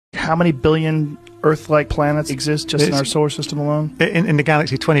how many billion Earth-like planets exist just in our solar system alone? In the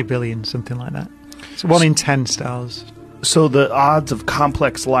galaxy, 20 billion, something like that. It's 1 in 10 stars. So the odds of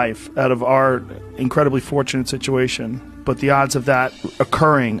complex life out of our incredibly fortunate situation, but the odds of that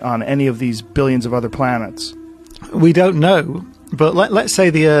occurring on any of these billions of other planets? We don't know, but let's say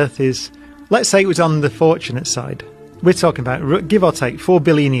the Earth is... Let's say it was on the fortunate side. We're talking about, give or take, 4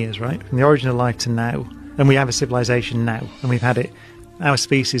 billion years, right? From the origin of life to now. And we have a civilization now. And we've had it... Our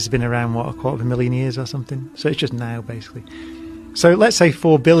species has been around, what, 250,000 years or something? So it's just now, basically. So let's say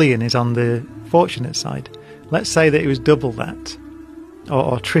 4 billion is on the fortunate side. Let's say that it was double that,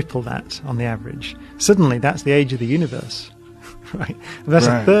 or triple that on the average. Suddenly, that's the age of the universe, right? That's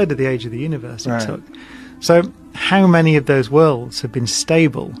a third of the age of the universe it took. So how many of those worlds have been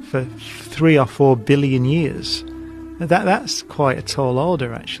stable for 3 or 4 billion years? That's quite a tall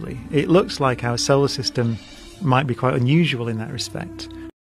order, actually. It looks like our solar system might be quite unusual in that respect.